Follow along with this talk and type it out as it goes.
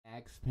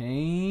Max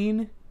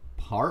Payne,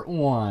 Part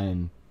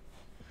 1.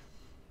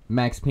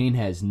 Max Payne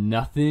has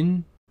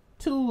nothing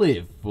to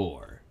live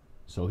for,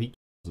 so he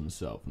kills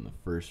himself in the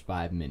first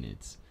 5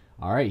 minutes.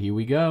 Alright, here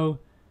we go.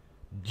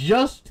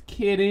 Just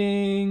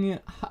kidding!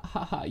 Ha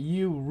ha ha,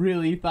 you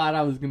really thought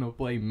I was gonna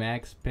play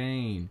Max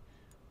Payne.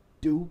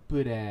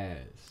 Stupid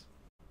ass.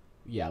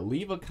 Yeah,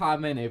 leave a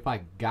comment if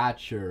I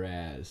got your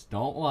ass.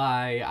 Don't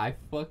lie, I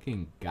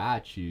fucking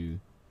got you.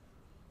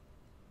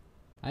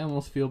 I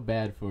almost feel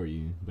bad for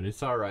you, but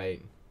it's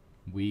alright.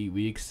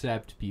 We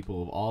accept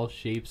people of all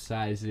shapes,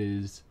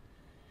 sizes,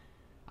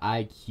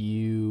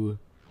 IQ.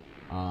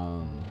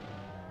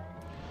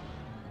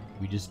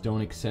 We just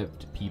don't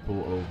accept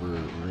people over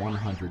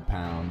 100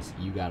 pounds.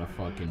 You gotta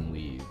fucking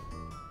leave.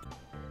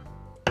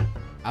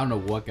 I don't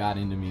know what got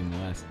into me in the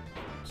last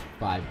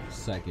 5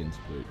 seconds,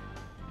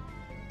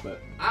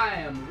 but I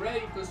am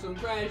ready for some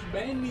Crash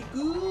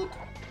Bandicoot.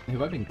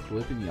 Have I been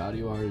clipping the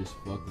audio hard as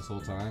fuck this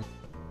whole time?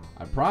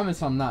 I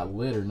promise I'm not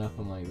lit or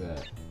nothing like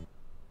that.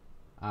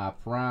 I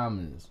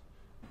promise.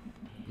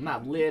 I'm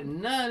not lit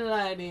nothing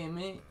like that,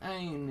 man. I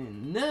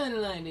ain't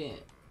nothing like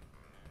that.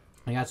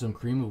 I got some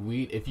cream of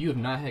wheat. If you have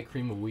not had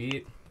cream of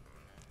wheat,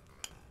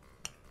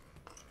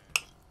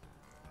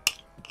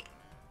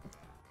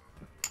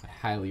 I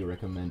highly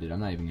recommend it.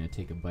 I'm not even gonna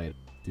take a bite.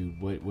 Dude,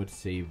 what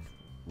save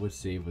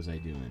was I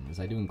doing? Was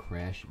I doing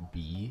Crash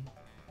B?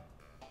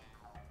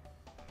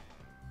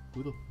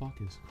 Who the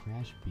fuck is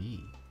Crash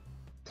B?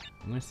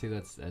 I'm gonna say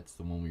that's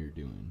the one we were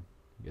doing.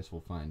 I guess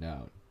we'll find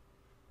out.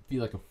 I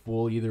feel like a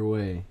fool either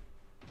way.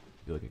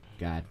 I feel like a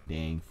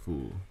goddamn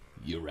fool.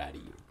 You're out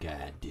of your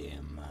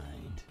goddamn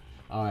mind.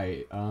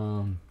 Alright,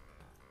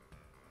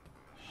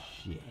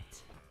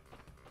 shit.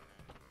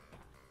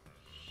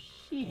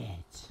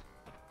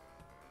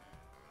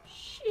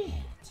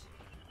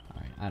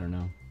 Alright, I don't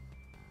know.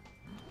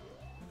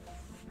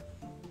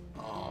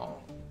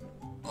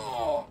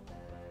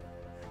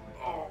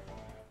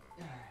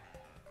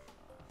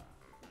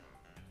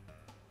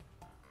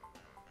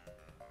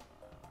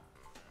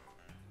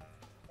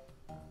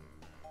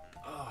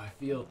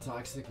 I feel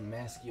toxic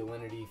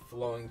masculinity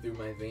flowing through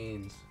my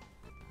veins.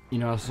 You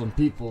know, some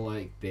people,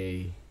 like,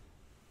 they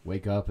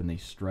wake up and they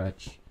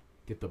stretch,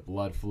 get the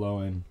blood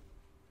flowing,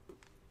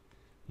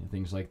 and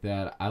things like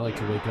that. I like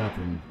to wake up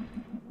and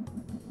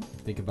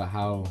think about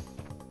how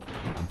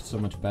I'm so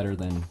much better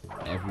than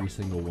every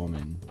single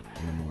woman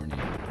in the morning.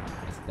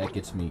 That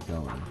gets me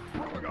going.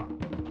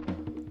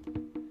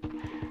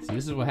 See,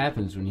 this is what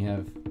happens when you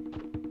have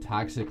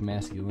toxic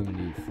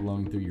masculinity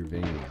flowing through your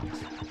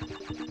veins.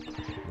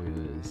 Look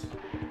at this.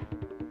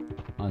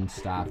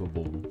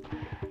 Unstoppable.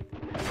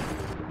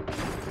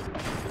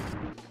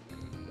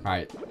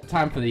 Alright,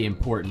 time for the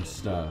important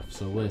stuff.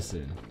 So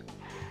listen.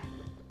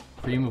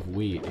 Cream of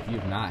wheat. If you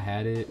have not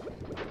had it,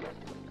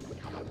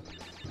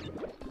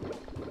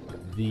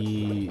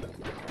 the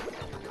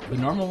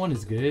normal one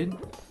is good.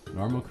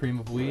 Normal cream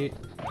of wheat.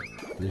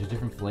 There's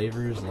different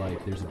flavors,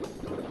 like there's a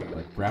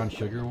brown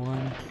sugar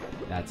one.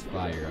 That's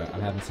fire. I'm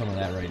having some of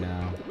that right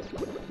now.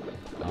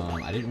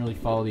 I didn't really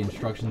follow the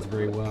instructions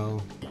very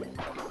well,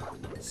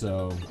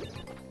 so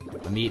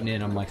I'm eating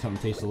it. I'm like,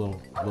 something tastes a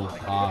little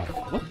off.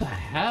 What the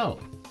hell?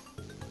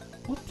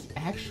 What the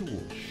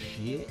actual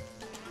shit?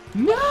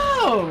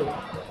 No!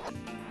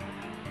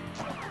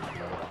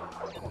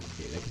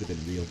 Okay, that could have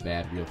been real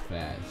bad, real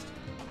fast.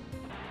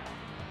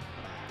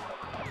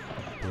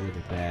 Look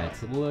at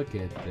that. Look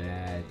at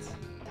that.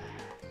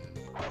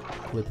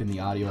 Clipping the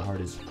audio hard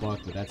as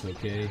fuck, but that's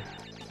okay.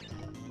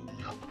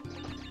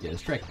 Yeah,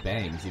 this track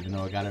bangs, even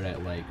though I got it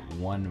at like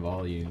 1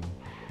 volume.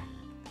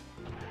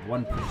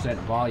 1%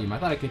 volume. I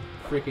thought I could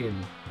freaking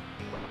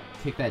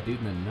kick that dude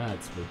in the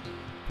nuts, but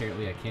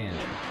apparently I can't.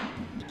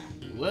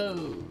 Whoa,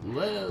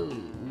 whoa,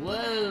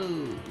 whoa,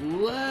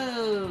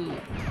 whoa!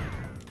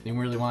 They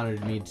really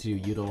wanted me to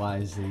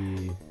utilize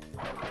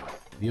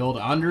the old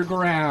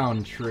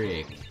underground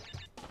trick.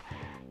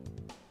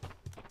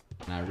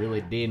 And I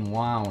really didn't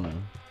wanna.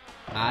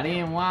 I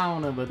didn't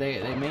wanna, but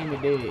they made me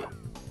do it.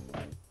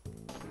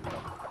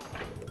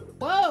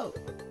 Whoa!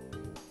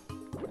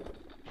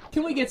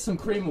 Can we get some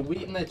cream of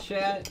wheat in the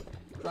chat?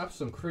 Drop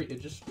some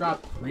just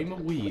drop cream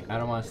of wheat. I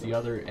don't want to see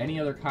any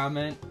other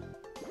comment.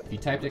 If you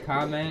typed a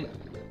comment,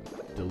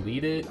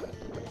 delete it.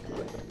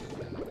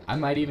 I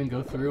might even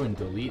go through and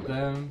delete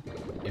them.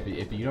 If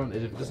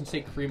it doesn't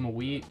say cream of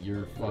wheat,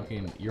 your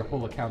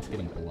whole account's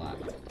getting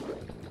blocked.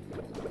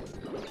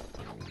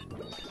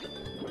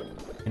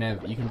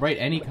 You can write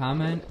any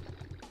comment,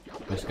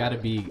 but it's gotta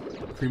be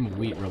cream of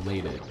wheat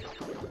related.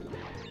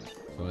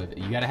 So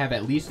you gotta have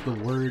at least the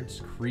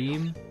words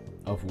cream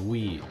of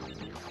wheat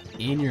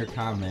in your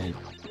comment,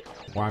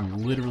 or I'm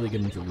literally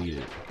gonna delete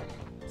it.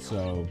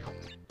 So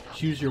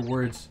choose your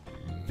words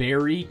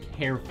very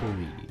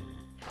carefully.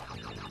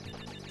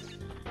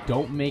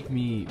 Don't make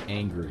me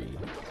angry.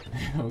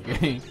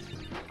 Okay?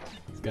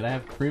 It's gotta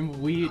have cream of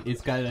wheat.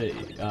 It's gotta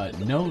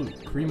no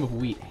cream of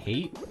wheat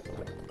hate.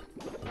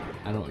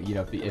 I don't, you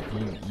know, if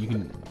you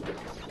can,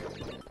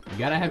 you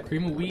gotta have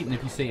cream of wheat, and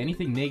if you say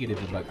anything negative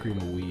about cream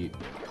of wheat,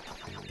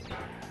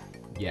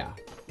 Yeah.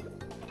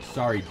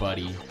 Sorry,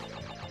 buddy.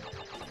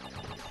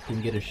 Can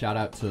we get a shout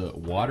out to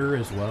Water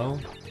as well?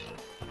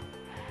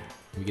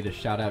 Can we get a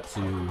shout out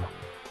to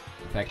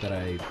the fact that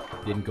I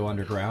didn't go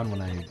underground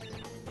when I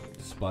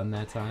spun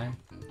that time?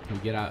 Can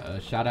we get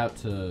a shout out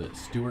to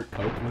Stuart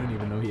Copeland,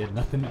 even though he had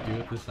nothing to do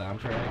with the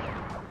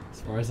soundtrack?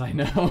 As far as I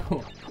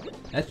know.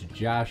 That's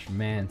Josh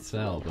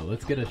Mansell, but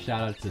let's get a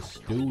shout out to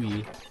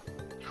Stewie.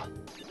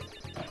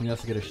 Can we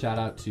also get a shout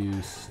out to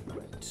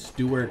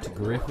Stuart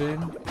Griffin?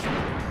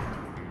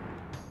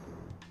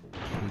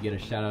 Can we get a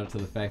shout out to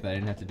the fact that I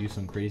didn't have to do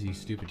some crazy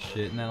stupid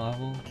shit in that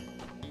level?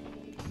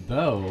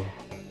 Though,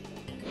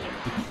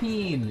 the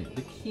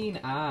keen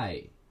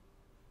eye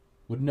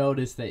would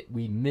notice that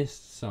we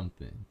missed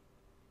something.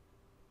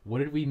 What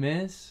did we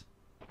miss?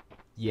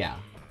 Yeah,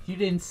 if you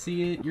didn't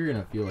see it, you're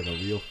gonna feel like a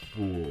real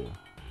fool.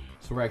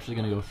 So we're actually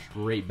gonna go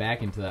straight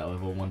back into that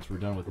level once we're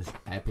done with this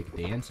epic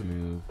dance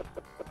move.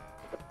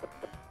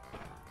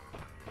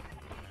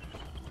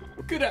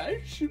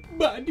 Crash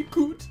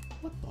Bandicoot!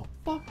 What the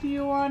fuck do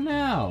you want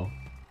now?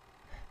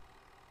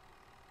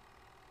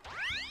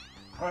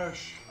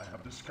 Crash, I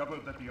have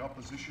discovered that the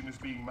opposition is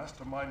being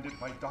masterminded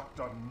by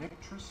Dr.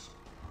 Nitrous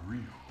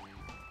Rio.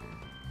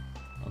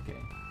 Okay.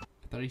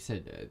 I thought he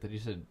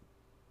said,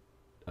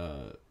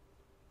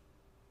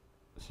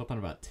 something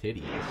about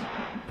titties.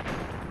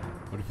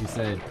 What if he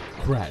said,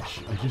 Crash,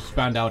 I just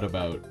found out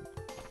about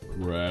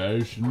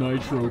Crash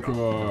Nitro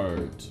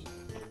Kart.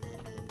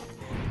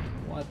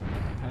 What the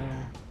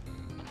hell?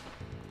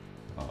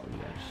 Oh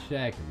yeah,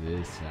 check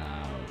this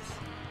out.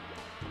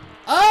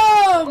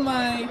 Oh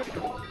my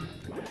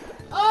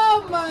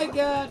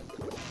god!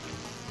 I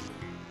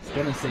was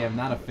gonna say I'm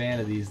not a fan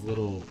of these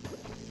little...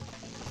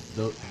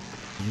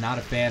 I'm not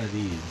a fan of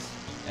these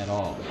at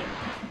all.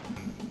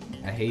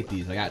 I hate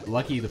these. I got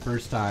lucky the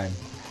first time.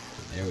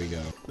 There we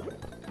go.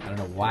 I don't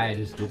know why I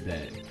just did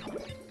that.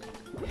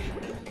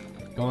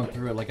 Going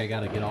through it like I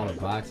gotta get all the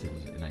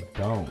boxes, and I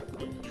don't.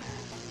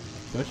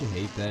 Don't you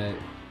hate that?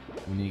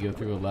 When you go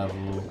through a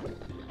level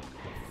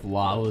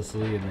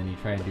flawlessly and then you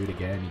try and do it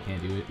again and you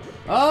can't do it.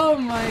 Oh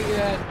my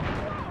god!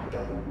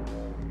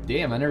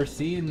 Damn, I never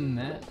seen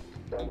that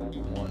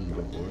one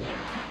before.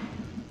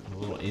 A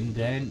little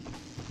indent.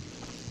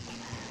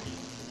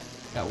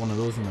 Got one of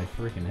those in my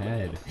freaking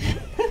head.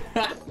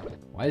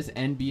 Why does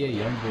NBA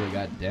Youngboy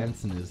got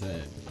dents in his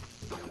head?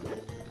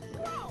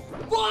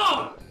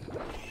 Fuck!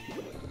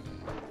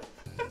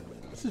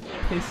 This is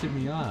pissing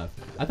me off.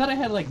 I thought I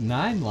had like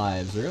 9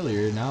 lives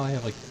earlier, now I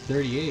have like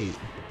 38.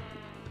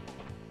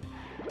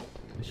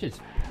 This shit's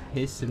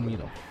pissing me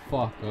the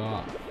fuck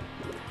off.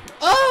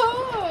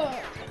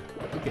 Oh!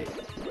 Okay.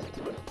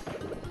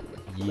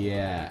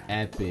 Yeah,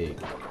 epic.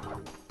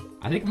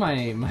 I think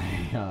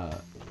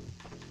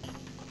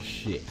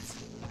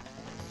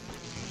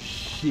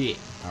Shit.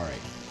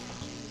 Alright.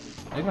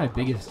 I think my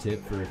biggest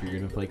tip for if you're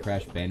gonna play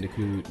Crash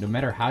Bandicoot, no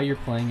matter how you're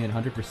playing it,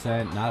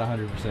 100%, not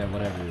 100%,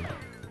 whatever.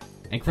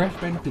 And Crash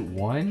Bandicoot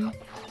 1,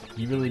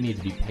 you really need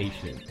to be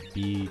patient.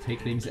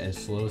 Take things as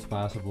slow as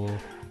possible.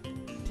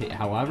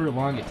 However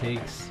long it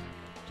takes,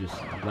 just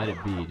let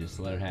it be. Just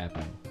let it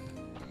happen.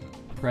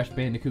 Crash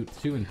Bandicoot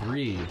 2 and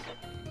 3,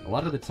 a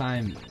lot of the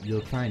time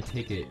you'll try and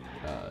take it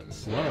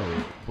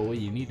slow, but what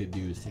you need to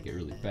do is take it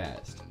really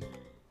fast.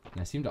 And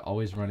I seem to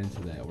always run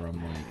into that where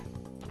I'm like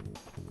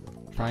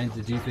trying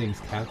to do things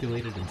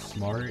calculated and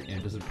smart and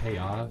it doesn't pay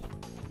off.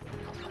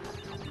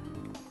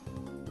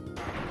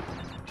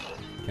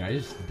 Can I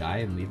just die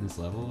and leave this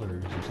level, or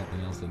is there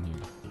something else in here?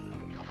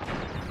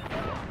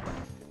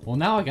 Well,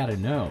 now I gotta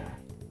know.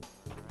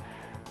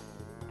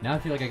 Now I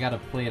feel like I gotta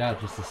play it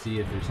out just to see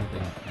if there's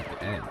something at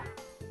the end.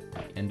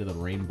 End of the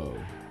rainbow.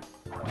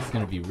 This is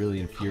gonna be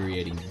really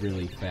infuriating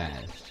really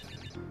fast.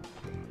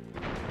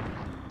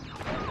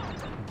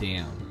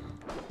 Damn.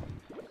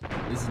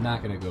 This is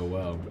not gonna go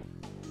well.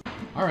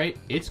 Alright,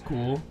 it's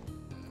cool.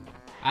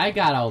 I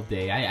got all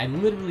day. I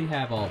literally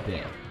have all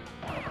day.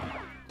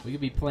 We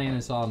could be playing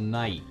this all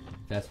night,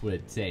 if that's what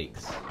it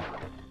takes.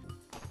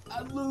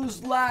 I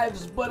lose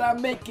lives, but I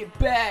make it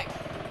back.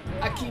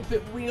 I keep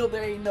it real,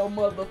 there ain't no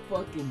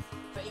motherfucking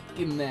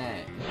faking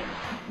that.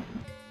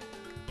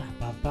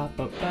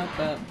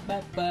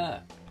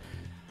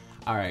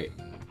 Alright,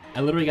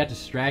 I literally got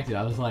distracted.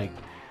 I was like,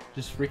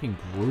 just freaking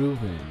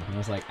grooving. And I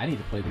was like, I need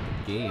to play the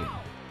game.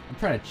 I'm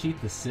trying to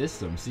cheat the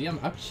system. See, I'm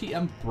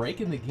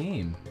breaking the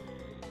game.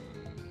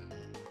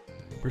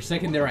 For a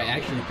second there, I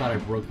actually thought I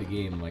broke the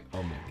game. I'm like,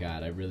 oh my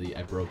god, I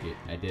broke it.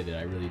 I did it.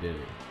 I really did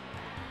it.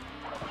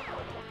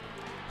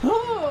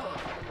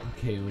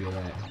 Okay, look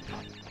at that.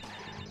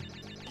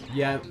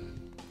 Yeah,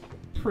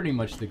 pretty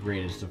much the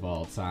greatest of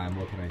all time.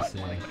 What can I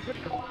say?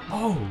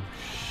 Oh,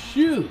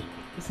 shoot!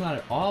 That's not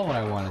at all what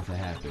I wanted to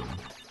happen.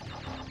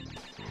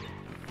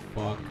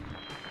 Fuck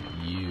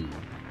you.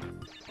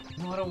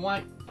 No, I don't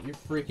want your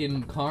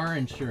freaking car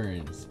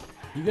insurance.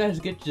 You guys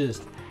get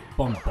just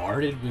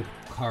bombarded with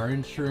car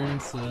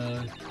insurance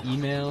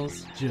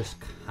emails just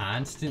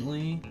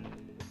constantly.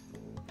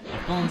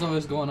 phone's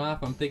always going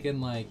off, I'm thinking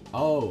like,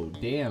 oh,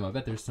 damn, I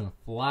bet there's some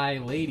fly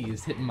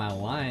ladies hitting my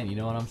line, you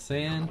know what I'm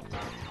saying?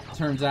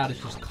 Turns out it's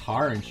just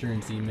car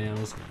insurance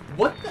emails.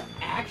 What the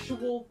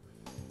actual...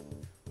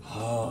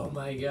 Oh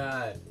my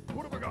god.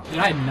 Did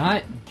I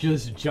not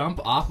just jump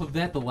off of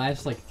that the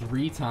last like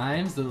 3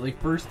 times? The like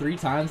first 3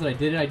 times that I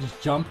did it, I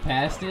just jumped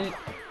past it.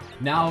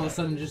 Now all of a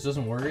sudden it just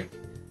doesn't work.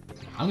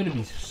 I'm gonna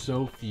be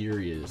so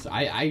furious.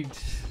 I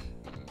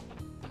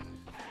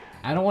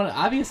don't want to.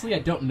 Obviously, I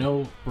don't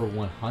know for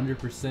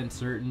 100%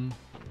 certain,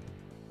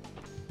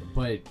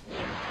 but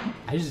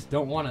I just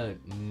don't want to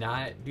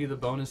not do the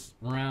bonus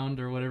round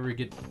or whatever,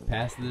 get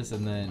past this,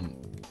 and then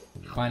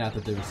find out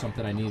that there was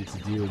something I needed to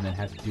do, and then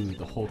have to do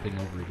the whole thing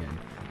over again.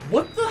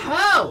 What the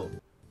hell?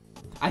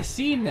 I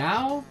see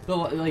now. The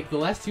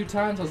last 2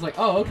 times, I was like,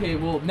 oh, okay.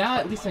 Well, now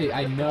at least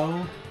I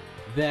know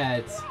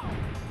that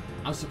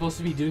I'm supposed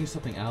to be doing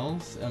something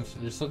else.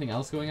 There's something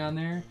else going on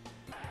there.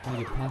 How do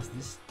I get past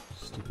this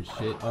stupid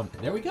shit?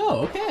 There we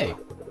go. Okay.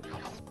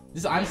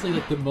 This is honestly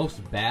like the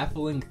most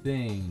baffling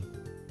thing.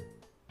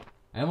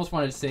 I almost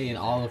wanted to say in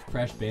all of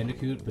Crash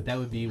Bandicoot, but that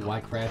would be why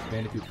Crash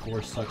Bandicoot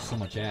 4 sucks so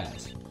much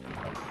ass.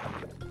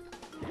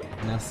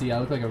 Now see, I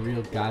look like a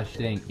real gosh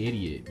dang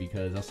idiot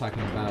because I was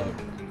talking about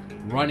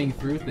running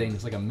through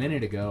things like a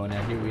minute ago, and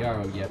now here we are.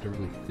 Oh, you have to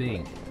really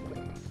think.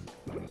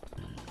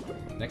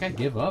 Did that guy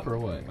give up or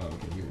what? Oh,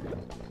 okay, here we go.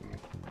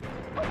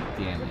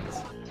 Damn it.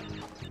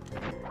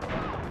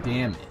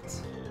 Damn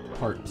it.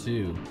 Part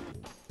 2.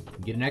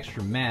 Get an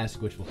extra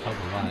mask, which will help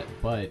a lot,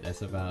 but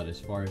that's about as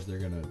far as they're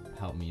gonna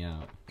help me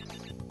out.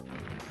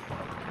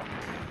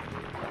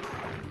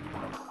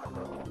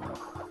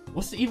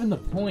 What's even the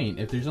point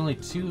if there's only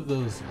 2 of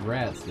those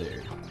rats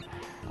there?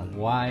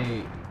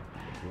 Why?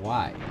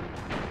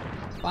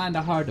 Find it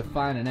hard to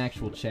find an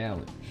actual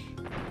challenge.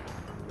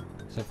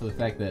 Except for the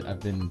fact that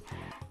I've been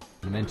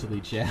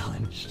mentally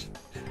challenged.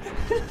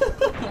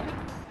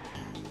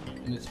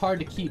 And it's hard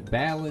to keep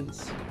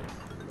balance.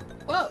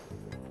 Well,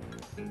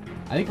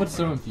 I think what's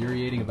so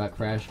infuriating about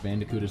Crash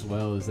Bandicoot as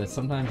well is that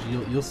sometimes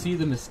you'll see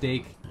the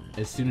mistake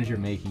as soon as you're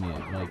making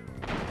it. Like,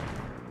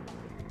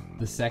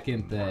 the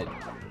second that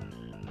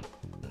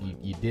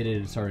you did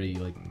it, it's already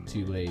like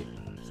too late.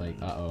 It's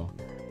like, uh-oh.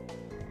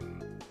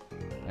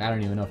 I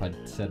don't even know if I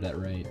said that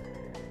right.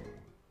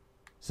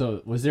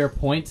 So, was there a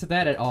point to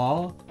that at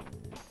all?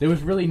 There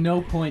was really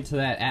no point to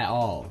that at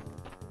all.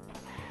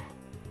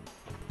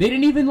 They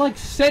didn't even like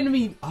send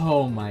me...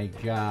 Oh my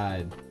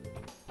god.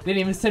 They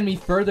didn't even send me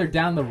further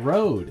down the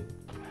road.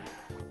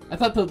 I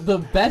thought the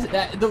best...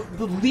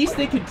 the least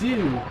they could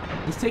do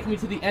was take me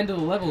to the end of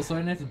the level so I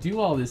didn't have to do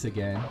all this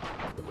again.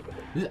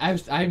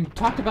 I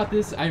talked about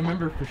this, I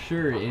remember for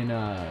sure, in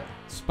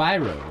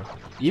Spyro.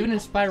 Even in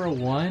Spyro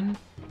 1,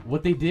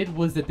 what they did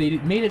was that they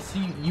made it so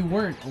you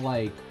weren't,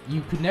 like,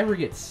 you could never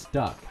get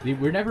stuck. They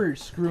were never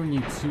screwing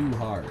you too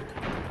hard.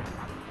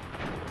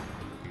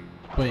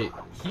 But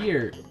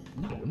here,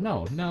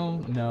 no.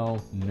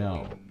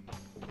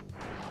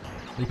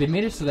 Like, they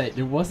made it so that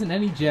there wasn't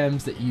any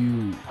gems that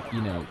you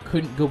know,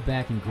 couldn't go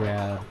back and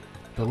grab.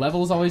 The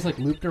level is always, like,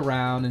 looped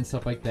around and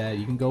stuff like that.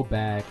 You can go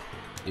back.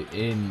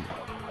 In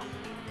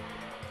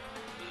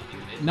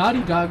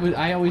Naughty Dog,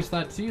 I always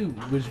thought too,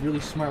 was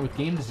really smart with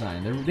game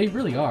design. They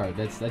really are.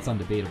 That's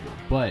undebatable.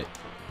 But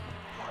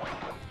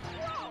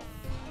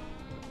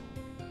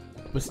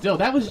still,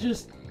 that was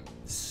just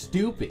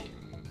stupid.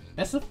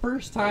 That's the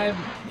first time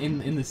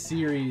in the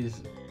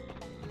series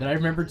that I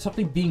remembered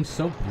something being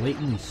so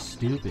blatantly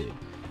stupid.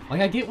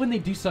 Like, I get when they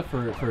do stuff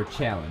for a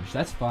challenge.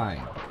 That's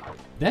fine.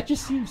 That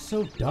just seems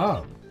so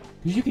dumb.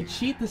 Because you could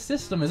cheat the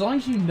system as long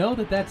as you know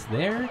that that's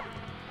there.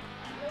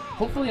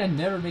 Hopefully I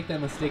never make that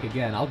mistake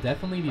again. I'll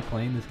definitely be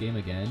playing this game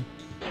again.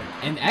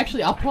 And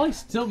actually, I'll probably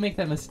still make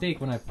that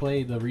mistake when I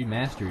play the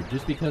remastered,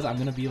 just because I'm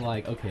gonna be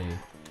like, okay,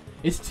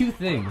 it's 2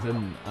 things,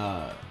 and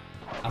I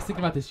was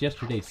thinking about this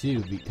yesterday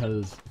too,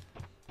 because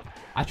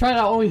I try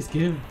to always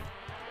give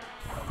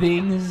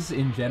things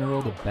in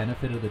general the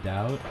benefit of the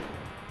doubt.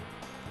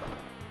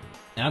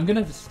 And I'm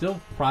gonna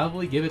still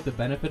probably give it the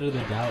benefit of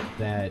the doubt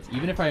that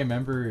even if I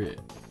remember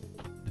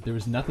that there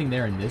was nothing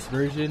there in this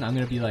version, I'm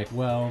gonna be like,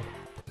 well,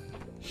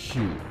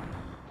 shoot.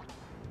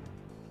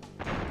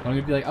 I'm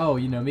gonna be like, oh,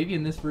 you know, maybe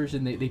in this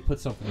version they put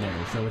something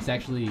there, so it's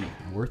actually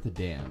worth a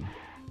damn.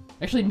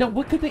 Actually, no,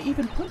 what could they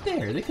even put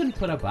there? They couldn't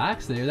put a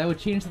box there. That would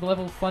change the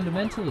level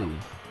fundamentally.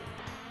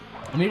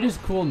 I mean, it is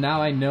cool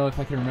now I know if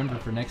I can remember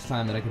for next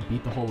time that I could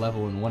beat the whole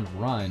level in one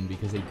run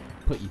because they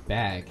put you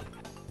back.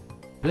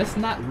 But that's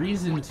not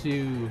reason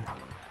to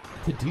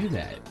do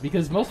that.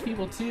 Because most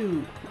people,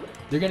 too,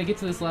 they're gonna get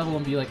to this level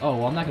and be like, oh,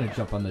 well, I'm not gonna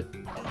jump on the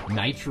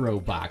nitro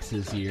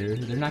boxes here.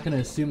 They're not gonna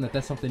assume that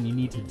that's something you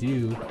need to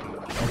do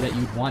or that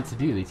you'd want to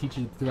do. They teach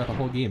you throughout the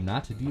whole game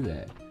not to do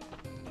that.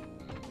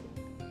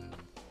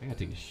 I gotta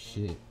take a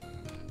shit.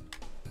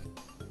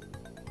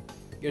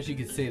 Guess you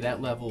could say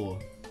that level...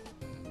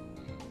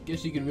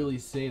 Guess you could really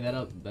say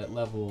that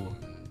level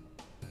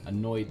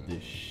annoyed the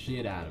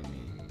shit out of me.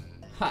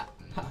 Ha!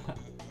 Ha!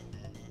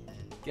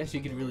 Guess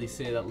you could really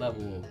say that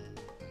level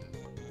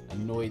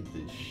annoyed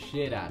the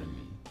shit out of me.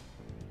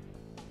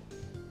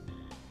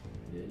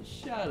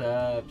 Shut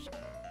up.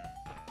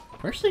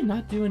 We're actually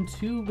not doing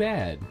too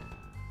bad.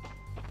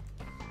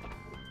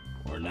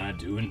 We're not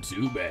doing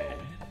too bad.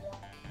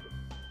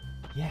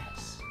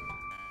 Yes.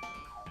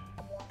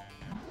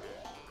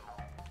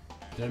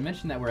 Did I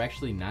mention that we're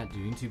actually not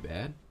doing too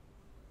bad?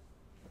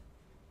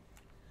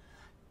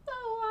 The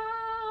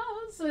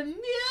walls are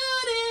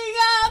muting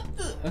up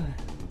the...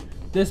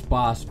 This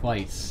boss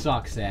fight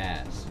sucks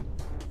ass.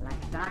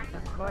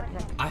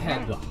 I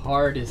had the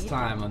hardest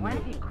time on the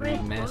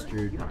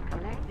remastered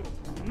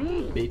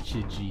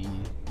bitchy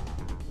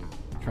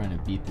trying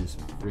to beat this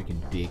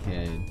freaking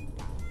dickhead.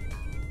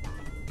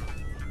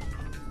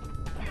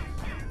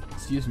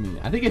 Excuse me.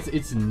 I think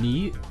it's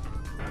neat.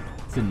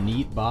 It's a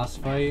neat boss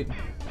fight.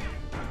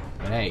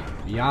 But hey,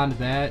 beyond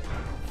that,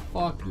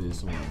 fuck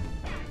this one.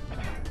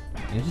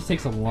 And it just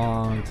takes a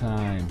long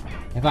time.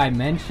 Have I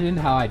mentioned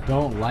how I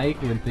don't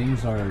like when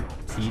things are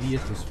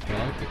tedious as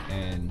fuck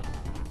and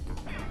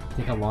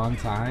take a long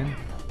time?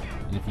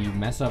 And if you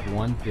mess up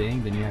one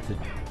thing, then you have to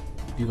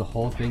do the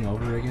whole thing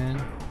over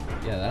again?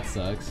 Yeah, that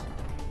sucks.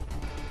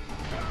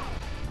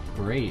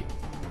 Great.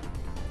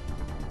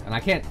 And I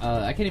can't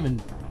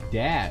even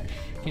dash.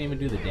 Can't even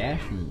do the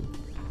dash move.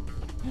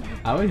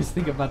 I always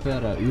think about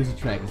that Uzi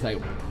track. It's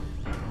like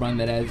run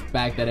that ass,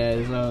 back that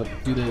ass up,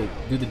 do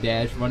the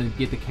dash, run and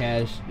get the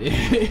cash.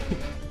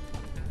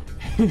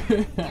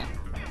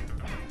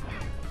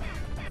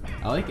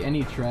 I like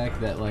any track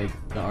that like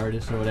the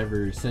artist or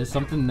whatever says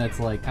something that's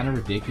like kind of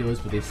ridiculous,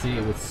 but they say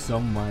it with so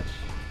much.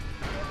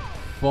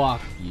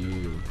 Fuck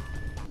you.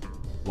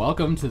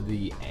 Welcome to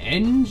the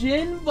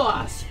engine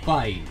boss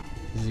fight.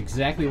 This is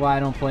exactly why I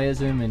don't play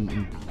as him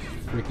in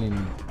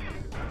freaking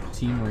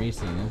team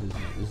racing.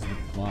 This is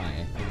why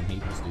I fucking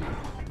hate this dude.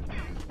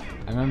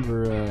 I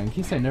remember, in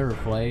case I never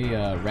play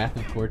Wrath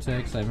of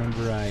Cortex, I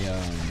remember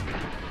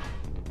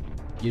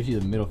gives you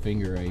the middle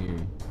finger right here.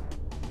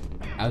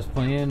 I was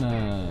playing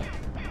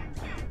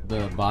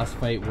the boss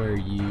fight where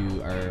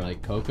you are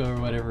like Coco or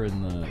whatever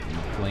in the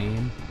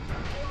plane.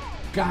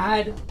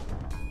 God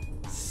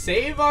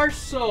save our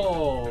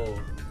soul.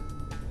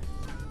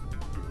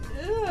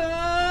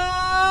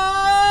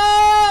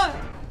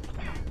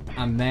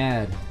 I'm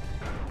mad,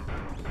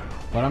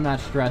 but I'm not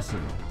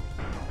stressing.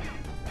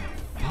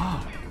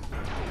 Fuck.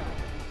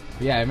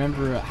 But yeah, I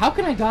remember. How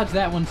can I dodge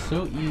that one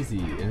so easy?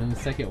 And then the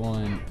second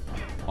one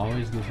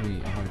always gives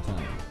me a hard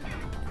time.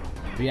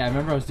 But yeah, I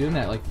remember I was doing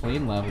that like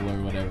plane level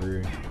or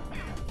whatever,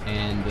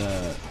 and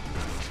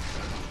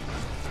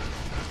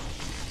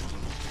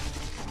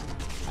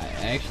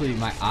actually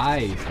my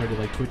eye started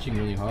like twitching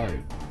really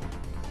hard.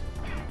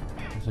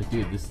 I was like,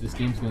 dude, this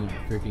game's gonna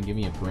freaking give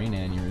me a brain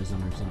aneurysm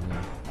or something.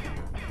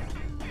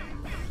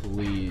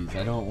 Please,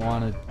 I don't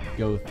want to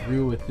go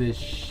through with this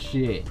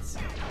shit.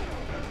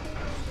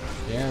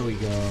 There we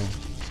go.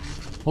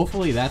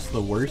 Hopefully that's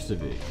the worst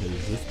of it,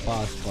 because this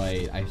boss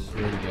fight, I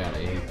swear to God,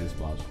 I hate this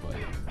boss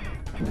fight.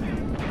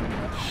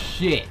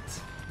 Shit!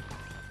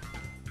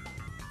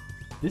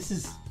 This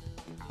is...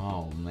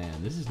 Oh man,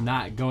 this is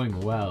not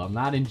going well. I'm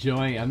not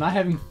enjoying... I'm not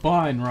having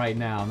fun right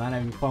now. I'm not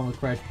having fun with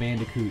Crash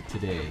Bandicoot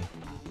today.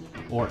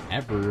 Or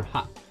ever.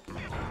 Ha.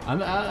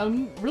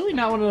 I'm really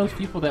not one of those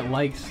people that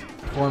likes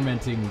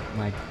tormenting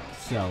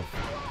myself.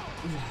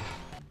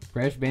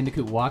 Crash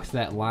Bandicoot walks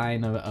that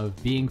line of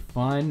being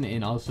fun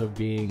and also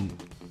being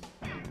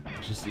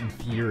just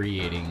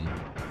infuriating.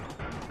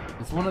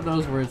 It's one of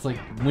those where it's like,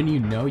 when you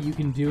know you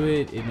can do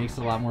it, it makes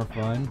it a lot more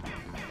fun.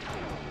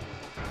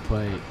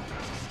 But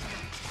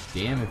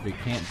damn if it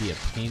can't be a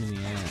pain in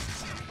the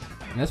ass.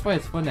 And that's why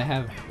it's fun to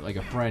have like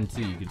a friend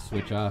too. You can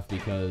switch off,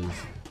 because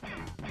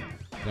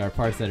there are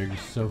parts that are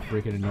just so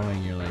freaking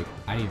annoying. You're like,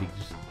 I need to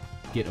just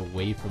get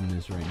away from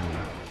this right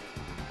now.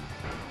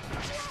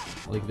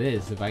 Like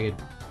this, if I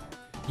could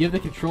give the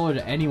controller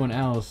to anyone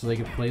else so they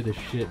could play this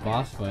shit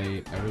boss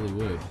fight, I really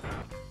would.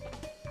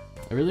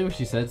 I really wish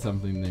he said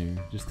something there,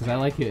 just because I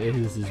like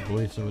his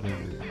voice or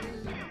whatever.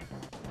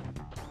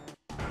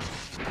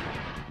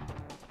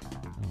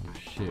 Oh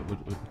shit, what?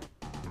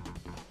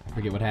 I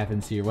forget what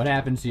happens here. What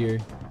happens here?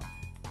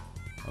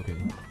 Okay.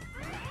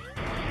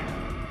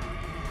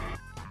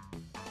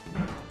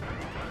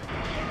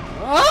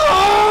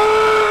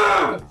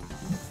 Ah!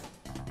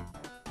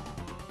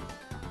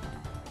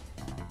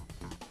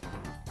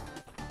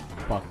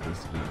 Fuck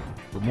this game.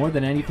 But more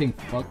than anything,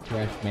 fuck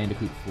Crash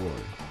Bandicoot 4.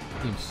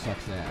 This game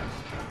sucks ass.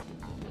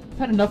 I've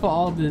had enough of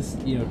all of this,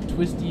 you know,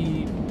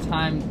 twisty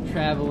time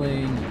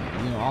traveling,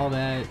 you know, all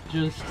that.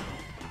 Just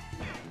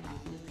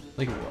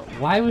like,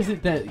 why was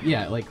it that,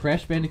 yeah, like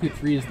Crash Bandicoot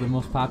 3 is the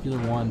most popular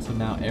one, so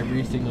now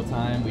every single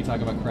time we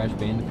talk about Crash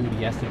Bandicoot,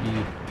 he has to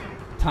be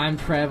time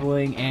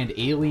traveling and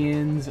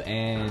aliens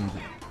and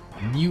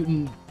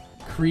mutant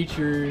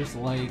creatures.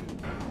 Like,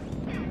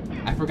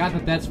 I forgot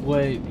that that's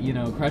what, you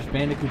know, Crash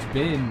Bandicoot's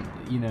been,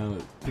 you know,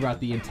 throughout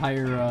the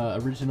entire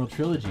original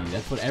trilogy.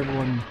 That's what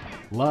everyone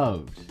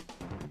loved.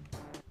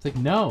 It's like,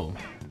 no.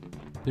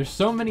 There's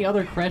so many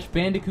other Crash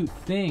Bandicoot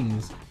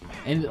things,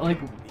 and like,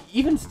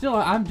 even still,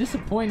 I'm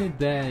disappointed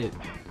that...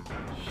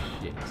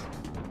 Shit.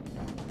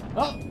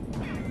 Oh!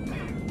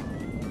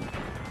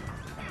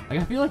 Like,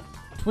 I feel like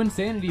Twin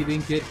Sanity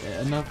didn't get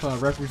enough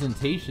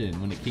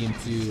representation when it came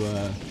to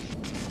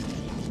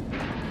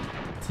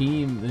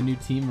the new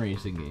team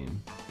racing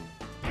game.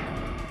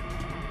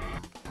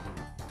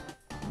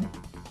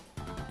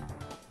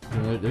 You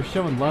know, they're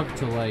showing love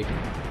to like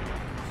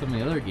some of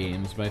the other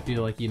games, but I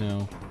feel like, you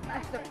know,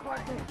 Master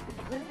Cortex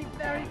will be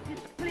very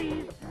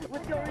displeased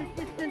with your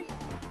resistance.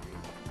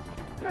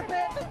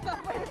 Prepare to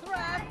suffer his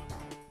wrath.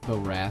 the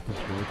Wrath of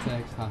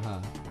Vortex,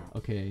 haha.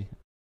 Okay.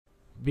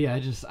 But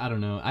yeah, I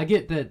don't know. I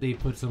get that they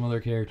put some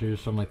other characters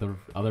from like the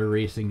other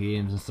racing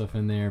games and stuff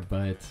in there,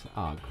 but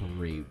oh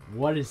great.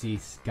 What does he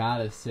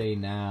gotta say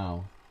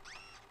now?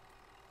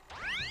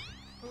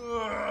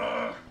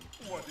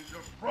 What is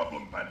your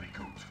problem,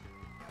 Bandicoot?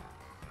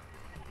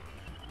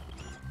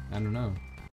 I don't know.